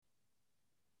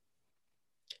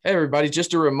Hey, everybody,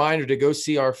 just a reminder to go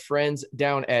see our friends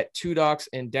down at Two Docks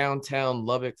in downtown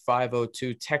Lubbock,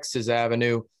 502 Texas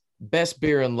Avenue. Best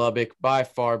beer in Lubbock by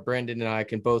far. Brendan and I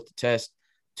can both attest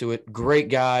to it. Great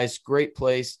guys, great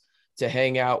place to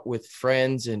hang out with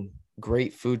friends, and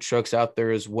great food trucks out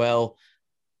there as well.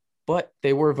 But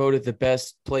they were voted the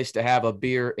best place to have a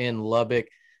beer in Lubbock,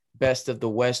 best of the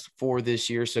West for this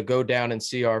year. So go down and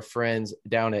see our friends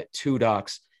down at Two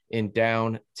Docks in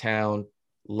downtown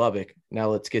Lubbock. Now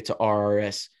let's get to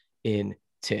RRS in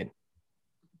 10.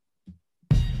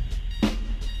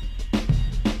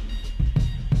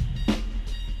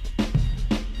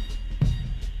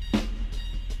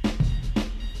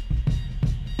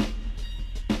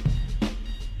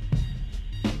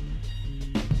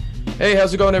 Hey,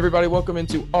 how's it going, everybody? Welcome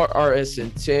into RRS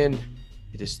in 10.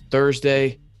 It is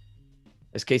Thursday.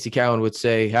 As Casey Cowan would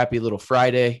say, happy little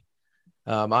Friday.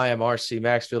 I am RC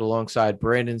Maxfield alongside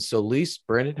Brandon Solis.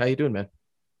 Brandon, how you doing, man?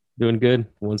 Doing good.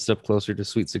 One step closer to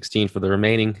Sweet 16 for the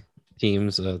remaining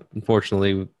teams.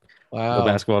 Unfortunately, no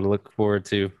basketball to look forward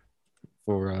to.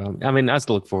 I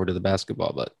still look forward to the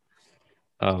basketball, but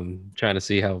trying to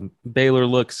see how Baylor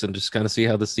looks and just kind of see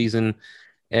how the season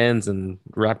ends and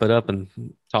wrap it up and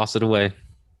toss it away.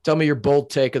 Tell me your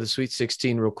bold take of the Sweet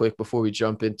 16 real quick before we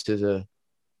jump into the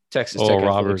Texas Tech. Oh,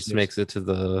 Roberts makes it to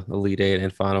the Elite Eight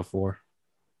and Final Four.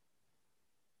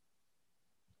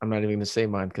 I'm not even going to say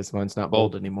mine because mine's not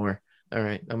bold anymore. All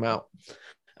right, I'm out.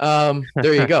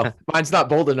 There you go. Mine's not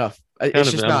bold enough. I'm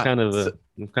kind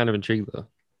of intrigued though.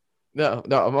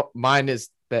 No, mine is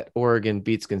that Oregon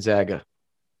beats Gonzaga.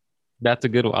 That's a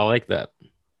good one. I like that.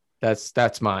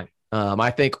 That's mine.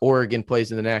 I think Oregon plays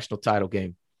in the national title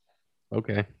game.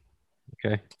 Okay.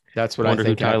 That's what I think.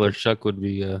 Who Tyler Shuck would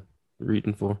be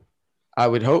rooting for. I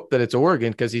would hope that it's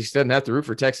Oregon because he doesn't have to root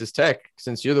for Texas Tech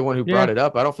since you're the one who brought it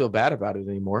up. I don't feel bad about it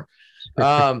anymore.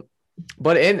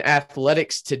 But in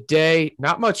athletics today,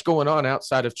 not much going on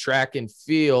outside of track and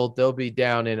field. They'll be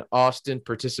down in Austin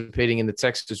participating in the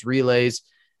Texas Relays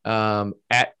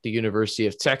at the University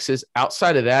of Texas.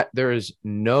 Outside of that, there is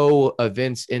no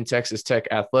events in Texas Tech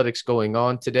athletics going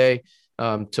on today.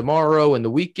 Tomorrow and the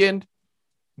weekend,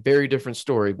 very different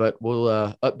story, but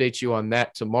we'll update you on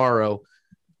that tomorrow.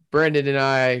 Brandon and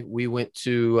I, we went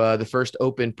to the first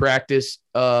open practice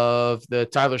of the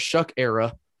Tyler Shuck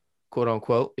era, quote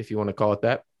unquote, if you want to call it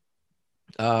that,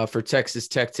 for Texas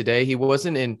Tech today. He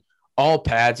wasn't in all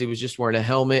pads. He was just wearing a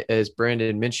helmet, as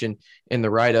Brandon mentioned in the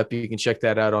write-up. You can check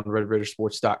that out on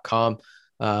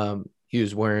RedRaidersports.com. He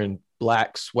was wearing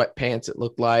black sweatpants, it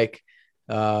looked like.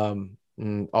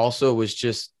 And also was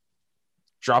just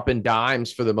dropping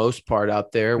dimes for the most part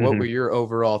out there. What were your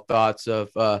overall thoughts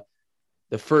of the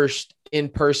first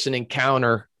in-person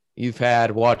encounter you've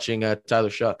had watching Tyler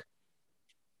Shuck?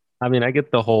 I mean, I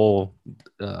get the whole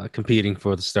competing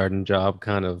for the starting job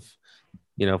kind of,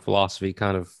 philosophy,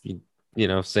 kind of,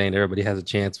 saying everybody has a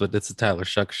chance, but it's a Tyler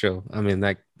Shuck show. I mean,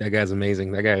 that guy's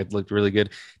amazing. That guy looked really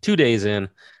good 2 days in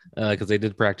because they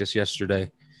did practice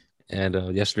yesterday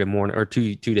and yesterday morning or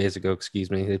two days ago, excuse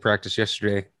me. They practiced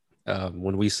yesterday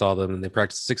when we saw them, and they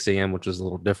practiced 6 a.m., which was a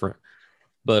little different.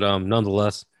 But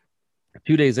nonetheless,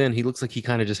 2 days in, he looks like he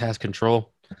kind of just has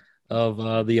control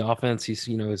of the offense. He's,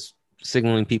 is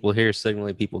signaling people here,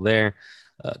 signaling people there,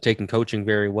 taking coaching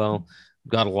very well.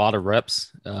 Got a lot of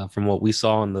reps from what we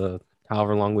saw in the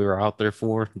however long we were out there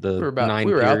for. We were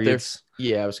periods. Out there.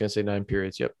 Yeah, I was going to say 9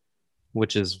 periods. Yep.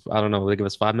 Which is, I don't know, they give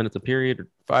us 5 minutes a period.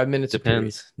 5 minutes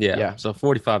depends. Yeah. So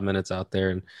 45 minutes out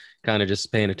there and kind of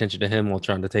just paying attention to him while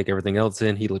trying to take everything else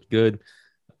in. He looked good,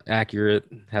 accurate,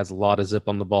 has a lot of zip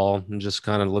on the ball, and just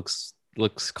kind of looks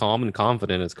calm and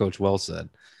confident, as Coach Wells said.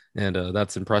 And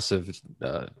that's impressive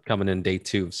coming in day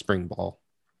 2 of spring ball.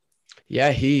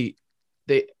 Yeah,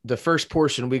 the first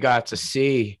portion we got to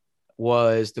see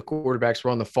was the quarterbacks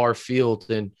were on the far field,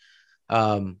 and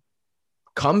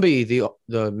Cumbie,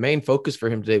 the main focus for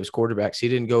him today was quarterbacks. He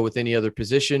didn't go with any other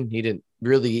position. He didn't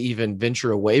really even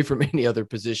venture away from any other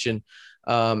position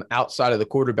outside of the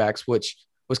quarterbacks, which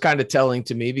was kind of telling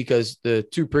to me because the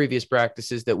 2 previous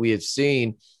practices that we had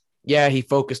seen, yeah, he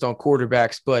focused on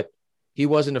quarterbacks, but he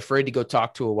wasn't afraid to go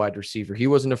talk to a wide receiver. He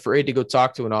wasn't afraid to go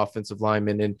talk to an offensive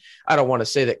lineman. And I don't want to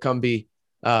say that Cumbie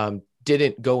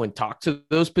didn't go and talk to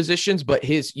those positions, but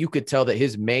you could tell that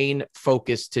his main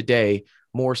focus today,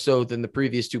 more so than the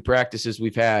previous 2 practices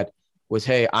we've had, was,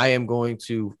 hey, I am going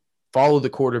to follow the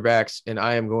quarterbacks and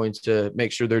I am going to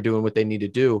make sure they're doing what they need to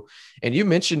do. And you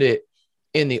mentioned it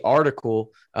in the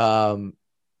article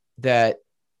that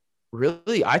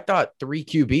really, I thought 3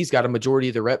 QBs got a majority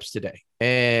of the reps today.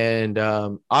 And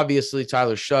obviously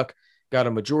Tyler Shuck got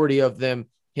a majority of them.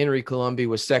 Henry Colombi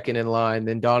was second in line,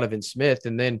 then Donovan Smith,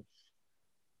 and then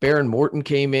Baron Morton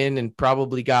came in and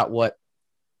probably got what,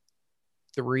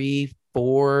 3,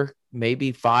 4,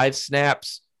 maybe 5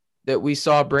 snaps that we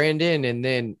saw Brandon, and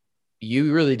then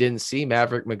you really didn't see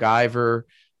Maverick MacGyver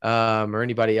or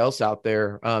anybody else out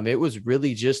there. It was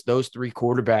really just those 3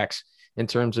 quarterbacks in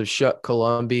terms of Shough,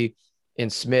 Colombi,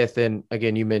 and Smith. And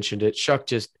again, you mentioned it.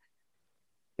 Shough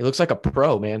he looks like a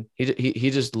pro, man. He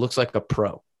just looks like a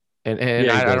pro. And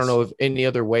Yeah, I don't know if any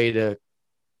other way to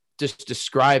just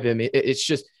describe him. It's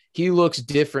just he looks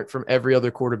different from every other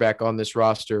quarterback on this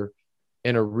roster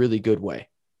in a really good way.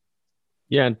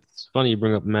 Yeah, it's funny you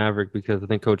bring up Maverick because I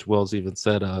think Coach Wells even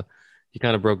said he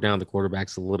kind of broke down the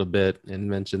quarterbacks a little bit and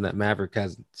mentioned that Maverick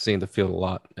hasn't seen the field a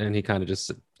lot. And he kind of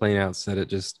just plain out said it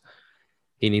just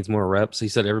he needs more reps. He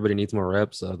said everybody needs more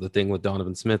reps. The thing with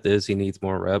Donovan Smith is he needs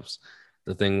more reps.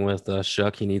 The thing with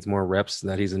Shough, he needs more reps,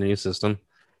 that he's in a new system,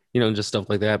 just stuff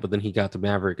like that. But then he got to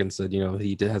Maverick and said,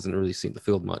 he hasn't really seen the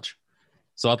field much.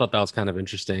 So I thought that was kind of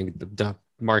interesting,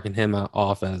 marking him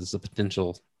off as a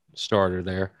potential starter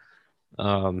there.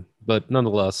 But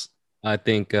nonetheless, I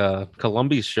think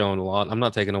Colombi's shown a lot. I'm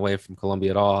not taking away from Colombi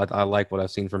at all. I like what I've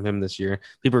seen from him this year.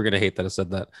 People are going to hate that I said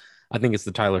that. I think it's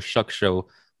the Tyler Shough show.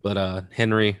 But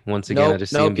Henry, once again, I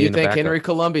just see him being you think Henry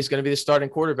Colombi is going to be the starting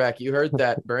quarterback? You heard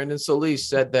that. Brandon Solis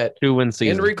said that 2-win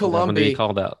season. Henry Colombi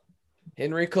called out.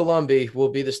 Henry Colombi will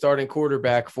be the starting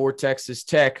quarterback for Texas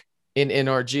Tech in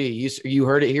NRG. You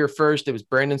heard it here first. It was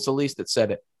Brandon Solis that said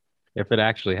it. If it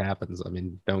actually happens,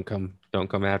 don't come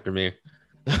after me.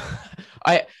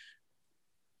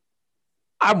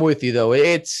 I'm with you though.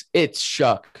 It's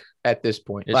Shough at this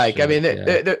point. I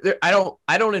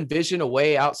don't envision a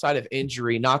way outside of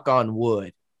injury, knock on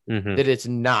wood, that it's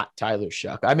not Tyler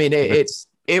Shough.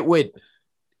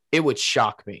 It would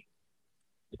shock me.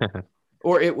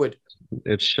 Or it would.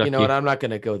 It's shocking. You know what? I'm not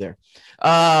going to go there.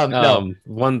 No.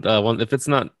 One. If it's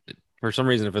not for some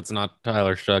reason, if it's not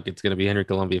Tyler Shough, it's going to be Henry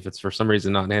Colombi. If it's for some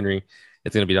reason not Henry,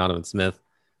 it's going to be Donovan Smith.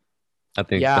 I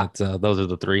think that those are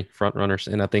the 3 front runners,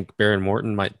 and I think Baron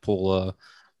Morton might pull.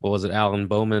 What was it, Alan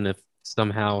Bowman? If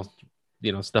somehow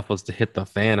stuff was to hit the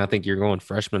fan, I think you're going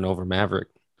freshman over Maverick,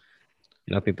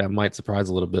 and I think that might surprise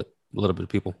a little bit of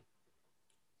people.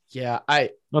 Yeah,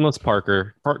 unless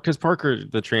Parker, because Parker,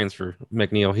 the transfer,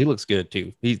 McNeil, he looks good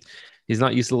too. He's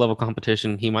not used to level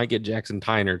competition. He might get Jackson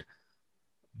Tynard,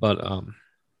 but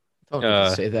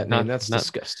don't say that name. That's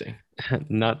disgusting.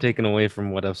 Not taken away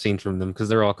from what I've seen from them because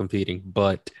they're all competing.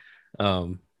 But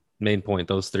main point,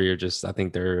 those 3 are just, I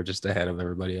think they're just ahead of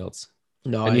everybody else.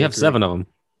 No, and you have 7 of them.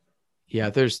 Yeah,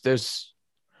 there's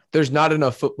not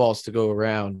enough footballs to go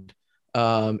around.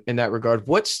 In that regard,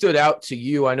 what stood out to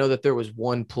you? I know that there was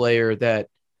one player that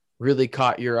really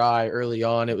caught your eye early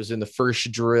on. It was in the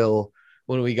first drill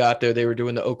when we got there. They were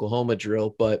doing the Oklahoma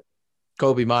drill, but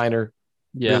Kobe Minor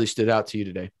really stood out to you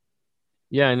today.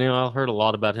 Yeah, I know. I heard a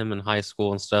lot about him in high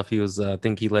school and stuff. He was, I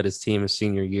think he led his team his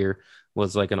senior year,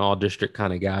 was like an all-district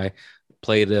kind of guy.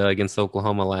 Played against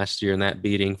Oklahoma last year in that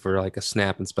beating for like a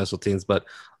snap and special teams. But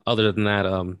other than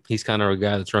that, he's kind of a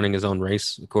guy that's running his own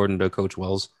race, according to Coach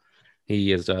Wells.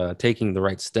 He is taking the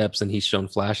right steps, and he's shown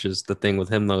flashes. The thing with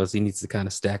him, though, is he needs to kind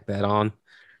of stack that on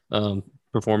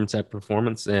performance at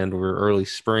performance, and we're early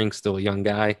spring, still a young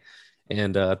guy.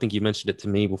 And I think you mentioned it to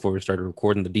me before we started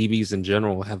recording. The DBs in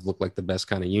general have looked like the best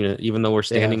kind of unit, even though we're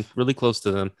standing really close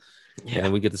to them. Yeah.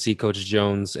 And we get to see Coach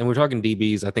Jones. And we're talking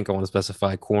DBs. I think I want to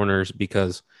specify corners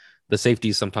because the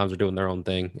safeties sometimes are doing their own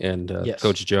thing. And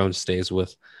Coach Jones stays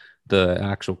with the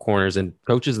actual corners and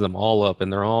coaches them all up.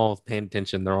 And they're all paying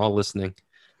attention. They're all listening.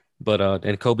 But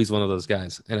and Kobe's one of those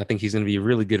guys. And I think he's going to be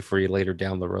really good for you later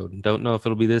down the road. Don't know if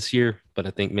it'll be this year, but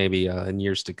I think maybe in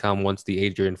years to come, once the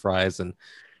Adrian Fries and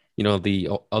the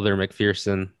other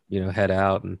McPherson, head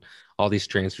out and all these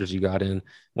transfers you got in,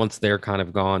 once they're kind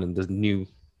of gone and the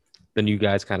new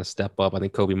guys kind of step up, I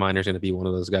think Kobe Minor's going to be one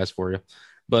of those guys for you.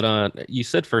 But you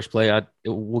said first play.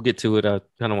 We'll get to it. I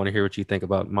kind of want to hear what you think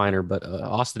about Minor, but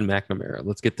Austin McNamara,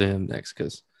 let's get to him next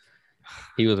because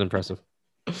he was impressive.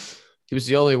 He was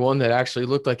the only one that actually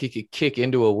looked like he could kick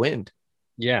into a wind.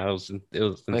 Yeah, it was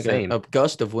insane. Like a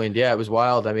gust of wind. Yeah, it was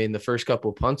wild. I mean, the first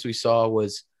couple of punts we saw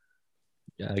was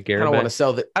I don't want to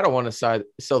sell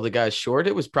the guys short.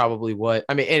 It was probably what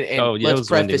I mean. And let's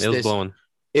preface this.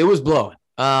 It was blowing.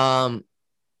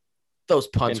 Those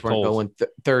punts weren't going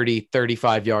 30,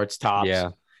 35 yards tops. Yeah,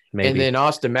 maybe. And then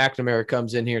Austin McNamara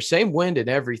comes in here, same wind and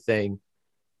everything.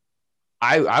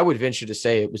 I would venture to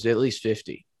say it was at least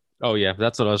 50. Oh yeah,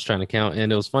 that's what I was trying to count.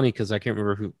 And it was funny because I can't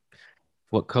remember who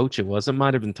what coach it was. It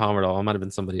might have been Tomerdahl. It might have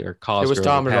been somebody, or It was Cosgrove or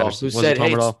Tomerdahl who Patterson. Was it said,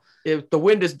 "Hey, Tomerdahl? if the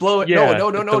wind is blowing, no, Yeah. no,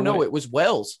 no, If no, the no, wind, it was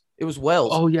Wells. It was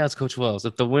Wells. oh yeah, it's Coach Wells.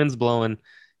 If the wind's blowing,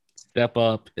 step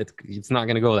up. It's not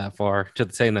going to go that far.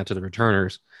 To saying that to the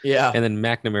returners, Yeah, and then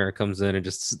McNamara comes in and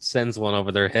just sends one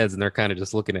over their heads, and they're kind of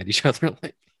just looking at each other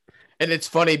like. and it's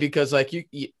funny because like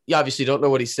you obviously don't know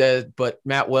what he said, but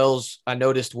Matt Wells, I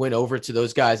noticed, went over to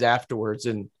those guys afterwards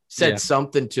and said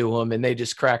something to him, and they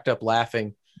just cracked up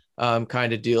laughing,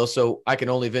 kind of deal. So I can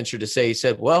only venture to say he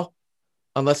said, "Well,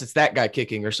 unless it's that guy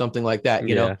kicking or something like that,"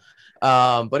 you know.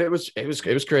 But it was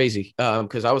crazy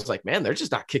because I was like, man, they're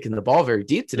just not kicking the ball very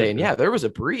deep today. And yeah, there was a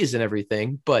breeze and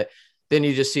everything, but then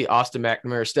you just see Austin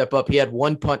McNamara step up. He had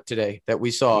one punt today that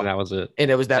we saw, And that was it. and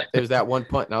it was that one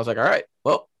punt, and I was like, all right,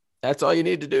 well, that's all you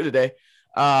need to do today.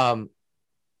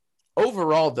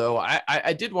 Overall, though,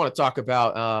 I did want to talk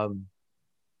about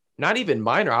not even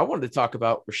minor. I wanted to talk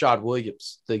about Rashad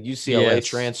Williams, the UCLA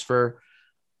transfer.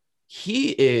 He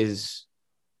is.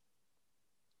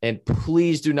 And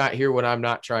please do not hear what I'm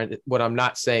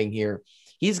not saying here.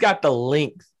 He's got the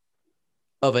length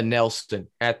of a Nelson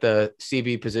at the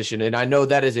CB position. And I know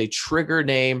that is a trigger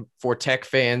name for Tech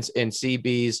fans and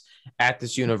CBs at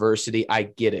this university. I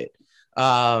get it.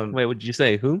 Wait, what did you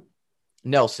say? Who?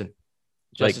 Nelson.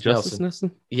 Justice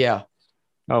Nelson? Yeah.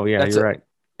 Oh yeah, you're right.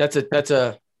 That's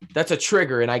a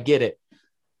trigger, and I get it.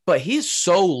 But he's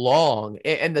so long.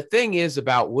 And the thing is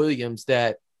about Williams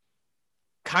that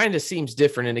kind of seems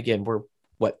different. And again, we're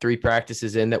 3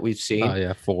 practices in that we've seen. Oh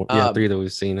yeah, 4. Yeah, 3 that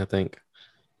we've seen, I think.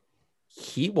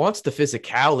 He wants the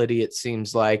physicality, it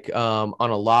seems like, on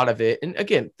a lot of it. And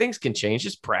again, things can change,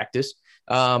 just practice.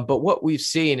 But what we've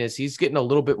seen is he's getting a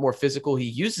little bit more physical. He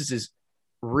uses his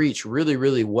reach really,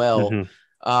 really well,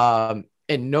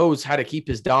 and knows how to keep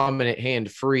his dominant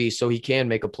hand free so he can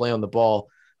make a play on the ball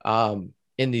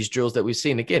in these drills that we've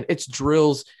seen. Again, it's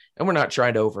drills, and we're not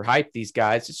trying to overhype these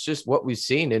guys. It's just what we've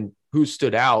seen and who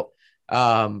stood out.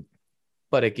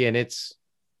 But again, it's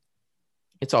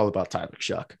all about Tyler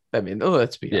Shough. I mean,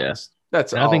 let's be honest.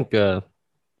 That's all. I think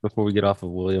before we get off of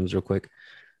Williams real quick,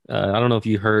 I don't know if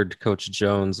you heard Coach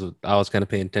Jones. I was kind of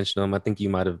paying attention to him. I think you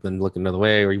might have been looking another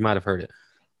way, or you might have heard it.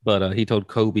 But he told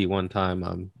Kobe one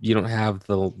time, you don't have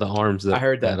the arms that I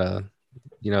heard that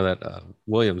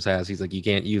Williams has. He's like, you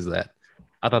can't use that.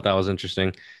 I thought that was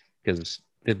interesting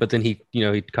but then he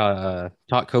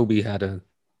taught Kobe how to,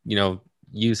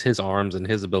 use his arms and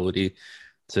his ability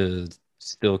to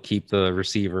still keep the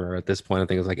receiver at this point. I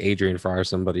think it was like Adrian Fry or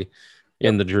somebody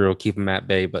in the drill, keep him at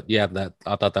bay. But yeah,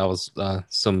 I thought that was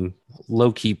some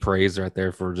low key praise right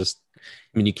there for just.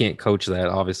 I mean, you can't coach that,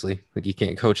 obviously. Like you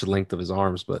can't coach the length of his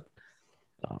arms, but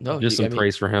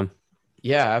praise for him.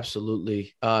 Yeah,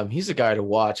 absolutely. He's a guy to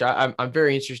watch. I'm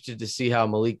very interested to see how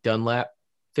Malik Dunlap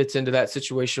fits into that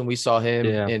situation. We saw him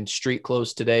in street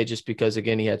clothes today, just because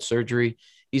again he had surgery.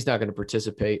 He's not going to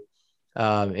participate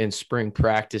in spring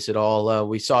practice at all.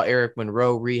 We saw Eric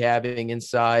Monroe rehabbing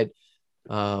inside,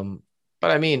 but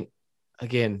I mean,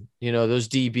 again, those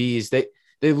DBs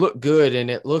they look good, and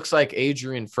it looks like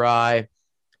Adrian Fry.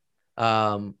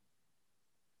 You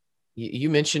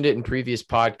mentioned it in previous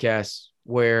podcasts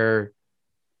where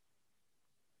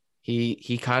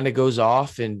he kind of goes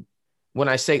off, and when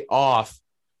I say off,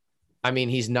 I mean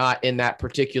he's not in that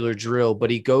particular drill,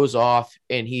 but he goes off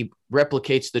and he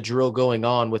replicates the drill going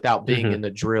on without being in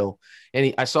the drill.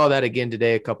 And I saw that again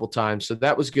today a couple times, so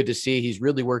that was good to see. He's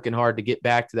really working hard to get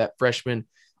back to that freshman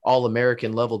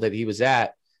All-American level that he was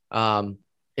at.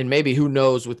 And maybe, who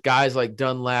knows, with guys like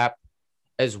Dunlap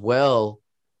as well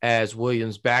as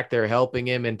Williams back there helping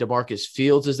him, and DeMarcus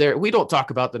Fields is there. We don't talk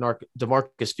about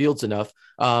DeMarcus Fields enough,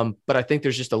 but I think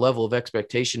there's just a level of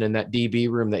expectation in that DB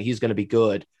room that he's going to be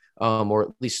good, or at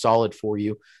least solid for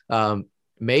you.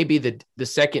 Maybe the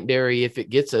secondary, if it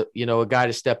gets a guy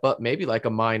to step up, maybe like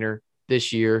a Minor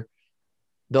this year,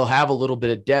 they'll have a little bit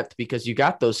of depth because you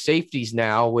got those safeties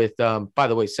now with, by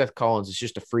the way, Seth Collins is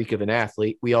just a freak of an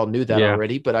athlete. We all knew that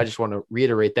already, but I just want to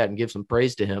reiterate that and give some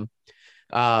praise to him.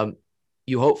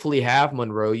 You hopefully have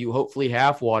Monroe. You hopefully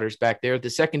have Waters back there.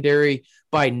 The secondary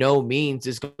by no means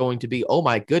is going to be, oh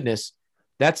my goodness,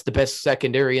 that's the best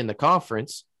secondary in the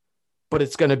conference, but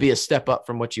it's going to be a step up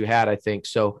from what you had, I think.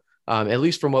 So at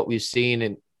least from what we've seen.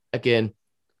 And again,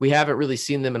 we haven't really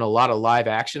seen them in a lot of live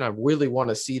action. I really want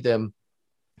to see them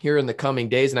here in the coming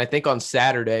days. And I think on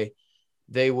Saturday,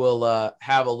 they will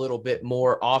have a little bit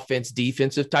more offense,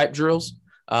 defensive type drills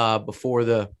before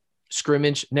the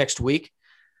scrimmage next week.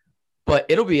 But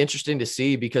it'll be interesting to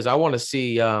see, because I want to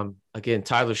see, again,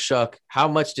 Tyler Shough, how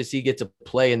much does he get to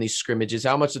play in these scrimmages?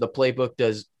 How much of the playbook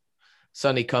does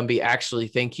Sonny Cumby actually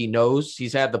think he knows.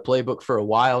 He's had the playbook for a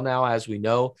while now, as we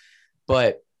know,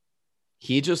 but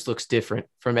he just looks different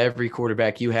from every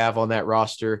quarterback you have on that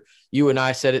roster. You and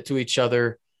I said it to each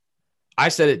other. I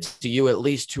said it to you at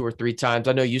least 2 or 3 times.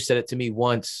 I know you said it to me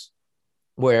once,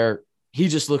 where he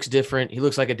just looks different. He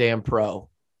looks like a damn pro,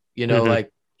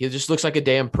 like he just looks like a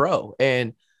damn pro.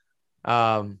 And,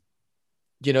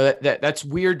 that's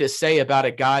weird to say about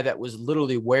a guy that was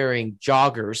literally wearing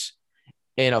joggers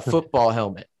and a football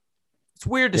helmet. It's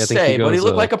weird to say, but he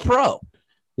looked like a pro.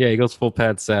 Yeah, he goes full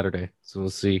pad Saturday, so we'll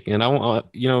see. And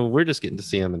we're just getting to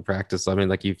see him in practice. I mean,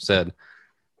 like you've said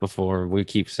before, we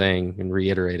keep saying and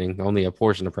reiterating only a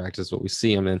portion of practice what we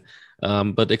see him in,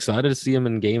 but excited to see him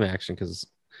in game action because,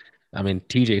 I mean,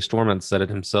 TJ Storman said it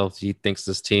himself. He thinks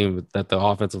this team that the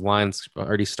offensive line's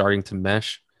already starting to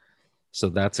mesh, so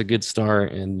that's a good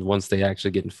start. And once they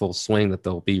actually get in full swing, that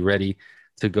they'll be ready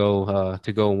to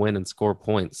go win and score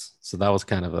points. So that was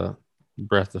kind of a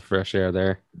breath of fresh air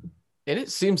there. And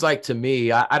it seems like to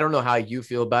me, I don't know how you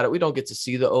feel about it. We don't get to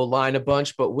see the O-line a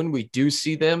bunch, but when we do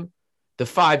see them, the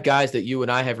 5 guys that you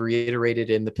and I have reiterated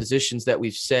in the positions that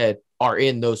we've said are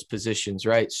in those positions,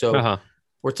 right? So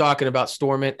we're talking about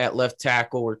Storman at left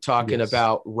tackle. We're talking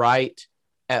about Wright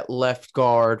at left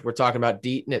guard. We're talking about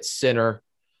Deaton at center.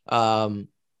 And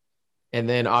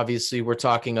then obviously we're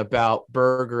talking about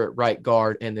Berger at right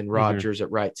guard and then Rogers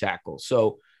at right tackle.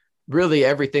 So really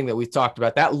everything that we've talked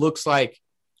about, that looks like,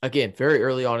 again, very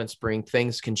early on in spring,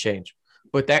 things can change.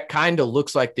 But that kind of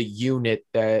looks like the unit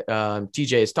that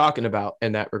TJ is talking about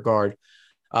in that regard.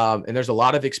 And there's a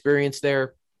lot of experience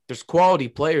there. There's quality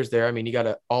players there. I mean, you got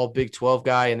an all Big 12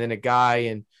 guy and then a guy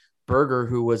in Berger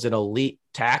who was an elite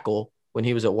tackle when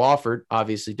he was at Wofford,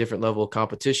 obviously different level of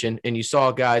competition. And you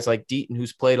saw guys like Deaton,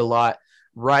 who's played a lot.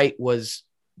 Wright was,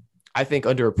 I think,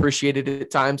 underappreciated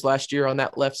at times last year on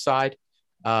that left side,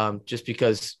 just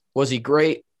because was he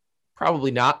great?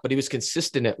 Probably not, but he was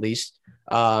consistent at least.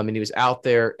 And he was out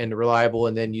there and reliable.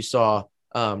 And then you saw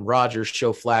Rogers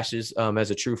show flashes as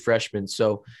a true freshman.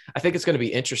 So I think it's going to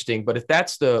be interesting. But if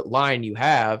that's the line you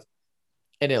have,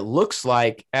 and it looks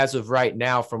like as of right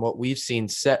now, from what we've seen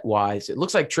set wise, it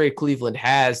looks like Trey Cleveland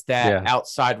has that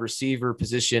outside receiver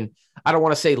position. I don't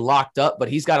want to say locked up, but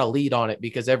he's got a lead on it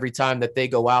because every time that they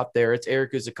go out there, it's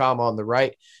Eric Uzakama on the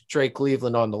right, Trey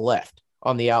Cleveland on the left,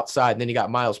 on the outside. And then you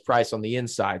got Miles Price on the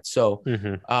inside. So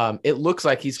it looks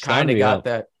like he's kind of got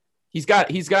that. He's got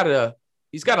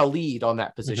a lead on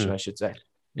that position, I should say.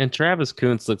 And Travis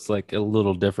Koontz looks like a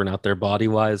little different out there body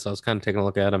wise. I was kind of taking a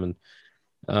look at him, and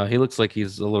he looks like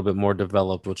he's a little bit more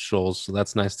developed with Scholes. So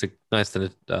that's nice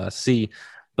to see.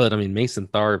 But I mean, Mason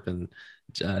Tharp and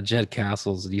Jed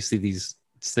Castles, you see these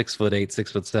 6'8",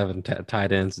 6'7"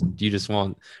 tight ends. You just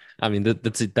want, I mean,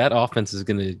 that offense is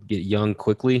going to get young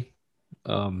quickly.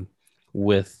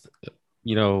 With,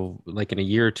 like in a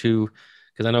year or two,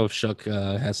 because I know if Shook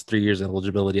has 3 years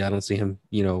eligibility, I don't see him,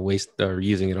 waste or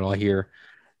using it all here.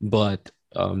 But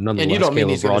nonetheless, and you don't mean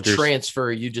he's going to Rogers,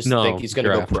 transfer. You just think he's going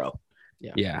to go pro.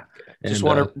 Yeah. Okay.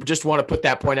 Just want to put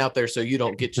that point out there so you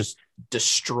don't get just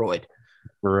destroyed.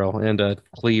 For real. And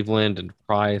Cleveland and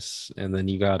Price, and then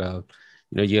you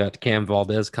got Cam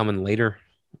Valdez coming later.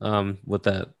 With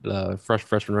that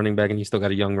freshman running back, and you still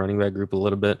got a young running back group a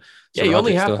little bit. So you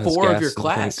only have 4 of your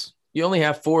class. You only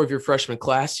have 4 of your freshman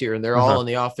class here, and they're all on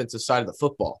the offensive side of the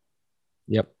football.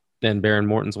 Yep. And Baron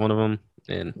Morton's one of them.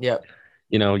 And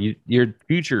your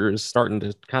future is starting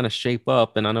to kind of shape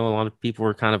up. And I know a lot of people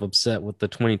were kind of upset with the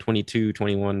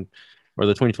 2022-21 or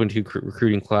the 2022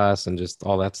 recruiting class and just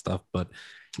all that stuff. But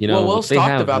Wells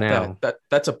talked about now, that.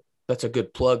 That's a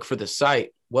good plug for the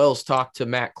site. Wells talked to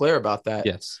Matt Clare about that.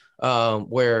 Yes.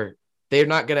 Where they're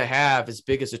not going to have as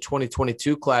big as a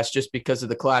 2022 class just because of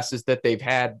the classes that they've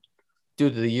had due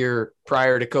to the year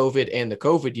prior to COVID and the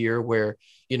COVID year where,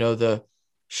 the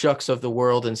Shucks of the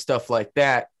world and stuff like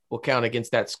that will count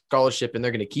against that scholarship and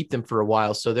they're going to keep them for a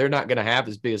while. So they're not going to have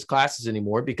as big as classes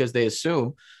anymore because they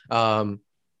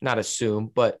not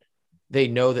assume, but they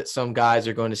know that some guys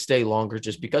are going to stay longer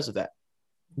just because of that.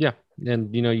 Yeah.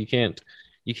 And,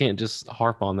 you can't just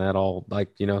harp on that all like,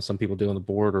 some people do on the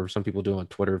board or some people do on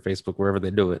Twitter, Facebook, wherever they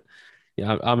do it.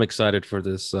 Yeah, I'm excited for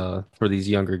this, for these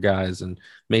younger guys, and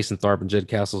Mason Tharp and Jed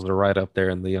Castles are right up there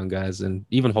in the young guys, and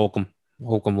even Holcomb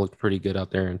looked pretty good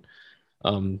out there.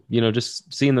 And,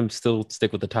 just seeing them still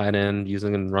stick with the tight end,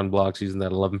 using in run blocks, using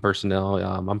that 11 personnel.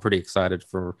 I'm pretty excited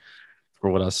for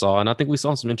what I saw. And I think we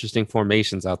saw some interesting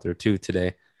formations out there too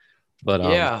today, but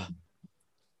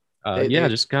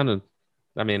just kind of,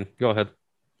 go ahead.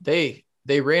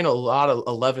 They ran a lot of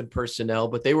 11 personnel,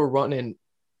 but they were running,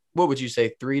 what would you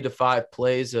say, 3 to 5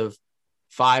 plays of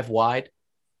 5 wide?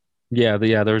 Yeah,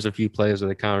 there was a few plays where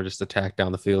they kind of just attacked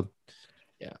down the field.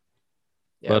 Yeah.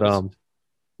 But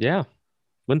yeah.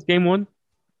 When's game one?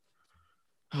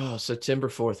 Oh, September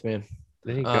 4th, man.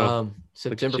 There you go.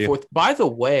 September 4th. By the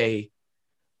way,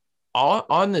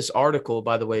 on this article,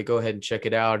 by the way, go ahead and check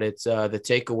it out. It's the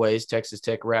takeaways. Texas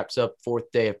Tech wraps up 4th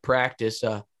day of practice.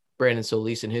 Brandon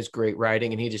Solis and his great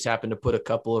writing, and he just happened to put a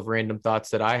couple of random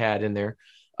thoughts that I had in there.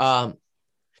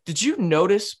 Did you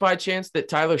notice by chance that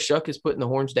Tyler Shough is putting the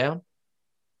horns down?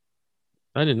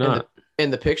 I did not.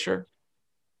 In the picture?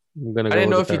 I didn't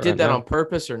know if you did that on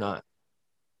purpose or not.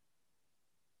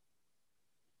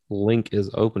 Link is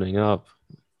opening up.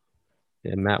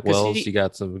 And Matt Wells, you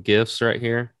got some gifts right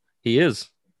here. He is.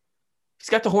 He's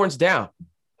got the horns down.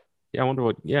 Yeah, I wonder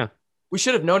what. Yeah. We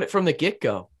should have known it from the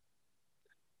get-go.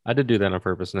 I did do that on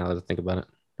purpose now that I think about it.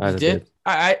 I did?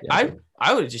 I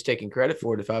would have just taken credit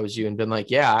for it if I was you and been like,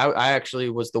 yeah, I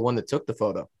actually was the one that took the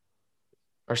photo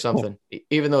or something,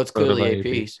 even though it's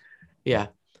clearly AP's. Yeah.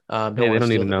 Hey, they don't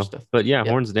need to know. Stuff. But yeah,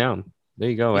 horns down. There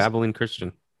you go. Abilene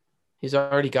Christian. He's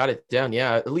already got it down.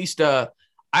 Yeah. At least I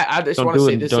just want to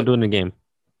say this. Don't do it in the game.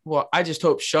 Well, I just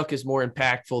hope Shough is more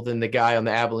impactful than the guy on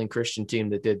the Abilene Christian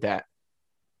team that did that.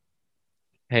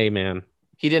 Hey, man.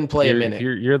 He didn't play a minute.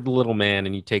 You're the little man,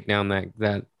 and you take down that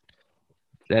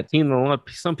team that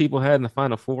some people had in the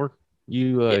Final Four.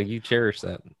 You cherish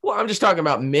that. Well, I'm just talking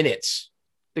about minutes.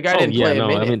 The guy didn't play a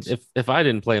minute. I mean, if I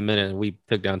didn't play a minute and we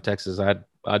took down Texas,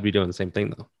 I'd be doing the same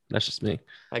thing though. That's just me.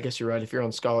 I guess you're right. If you're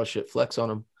on scholarship, flex on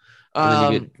them. And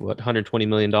then you get what $120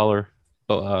 million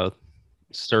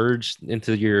surge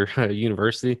into your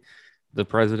university. The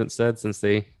president said since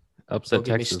they upset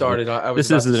Texas. Me started.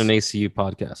 This isn't an ACU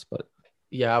podcast, but.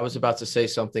 Yeah, I was about to say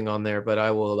something on there, but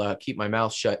I will keep my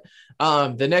mouth shut.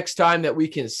 The next time that we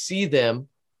can see them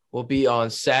will be on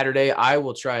Saturday. I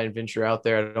will try and venture out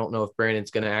there. I don't know if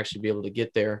Brandon's going to actually be able to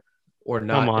get there or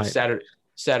not.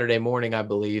 Saturday morning, I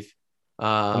believe.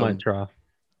 I might try.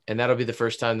 And that'll be the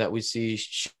first time that we see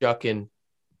Shough in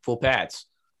full pads.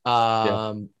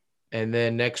 And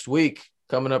then next week,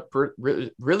 coming up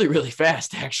really, really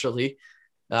fast, actually.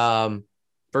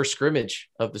 First scrimmage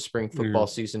of the spring football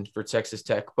season for Texas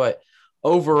Tech. But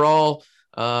overall,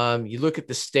 you look at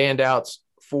the standouts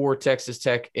for Texas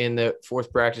Tech in the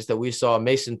 4th practice that we saw.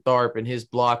 Mason Tharp and his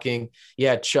blocking. You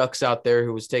had Chucks out there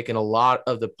who was taking a lot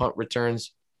of the punt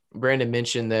returns. Brandon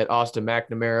mentioned that Austin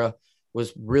McNamara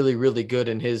was really, really good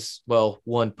in his,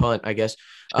 one punt, I guess.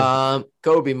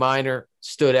 Kobe Minor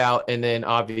stood out. And then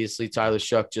obviously Tyler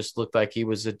Shough just looked like he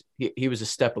was a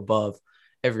step above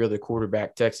every other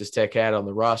quarterback Texas Tech had on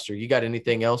the roster. You got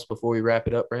anything else before we wrap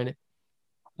it up, Brandon?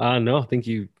 No, I think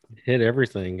you hit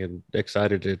everything, and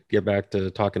excited to get back to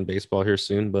talking baseball here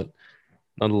soon, but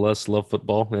nonetheless, love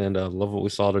football and love what we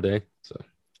saw today. So,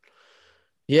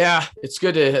 yeah, it's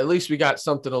good to, at least we got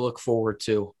something to look forward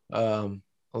to. A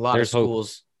lot of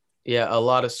schools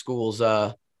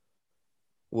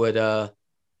would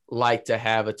like to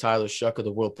have a Tyler Shough of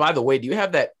the world. By the way, do you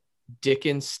have that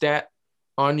Dickens stat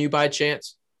on you by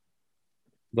chance?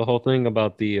 The whole thing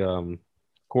about the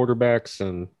quarterbacks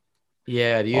and do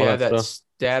you have that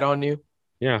stat on you?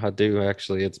 Yeah, I do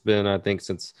actually. It's been, I think,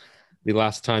 since the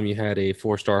last time you had a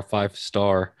 4-star,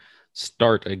 5-star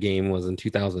start a game was in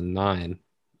 2009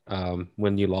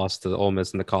 when you lost to the Ole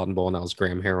Miss in the Cotton Bowl, and that was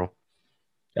Graham Harrell.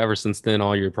 Ever since then,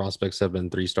 all your prospects have been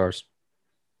 3 stars.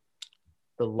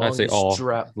 I'd say all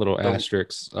little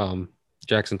asterisks.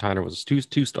 Jackson Tyner was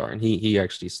 2-star, and he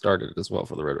actually started as well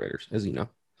for the Red Raiders, as you know.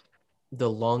 The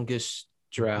longest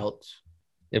drought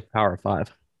in Power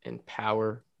 5. In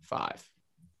Power 5.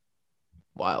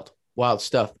 Wild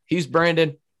stuff. He's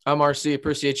Brandon. I'm RC.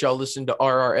 Appreciate y'all listening to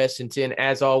RRS and 10.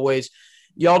 As always,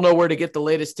 y'all know where to get the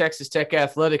latest Texas Tech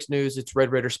athletics news. It's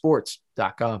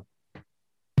RedRaidersports.com.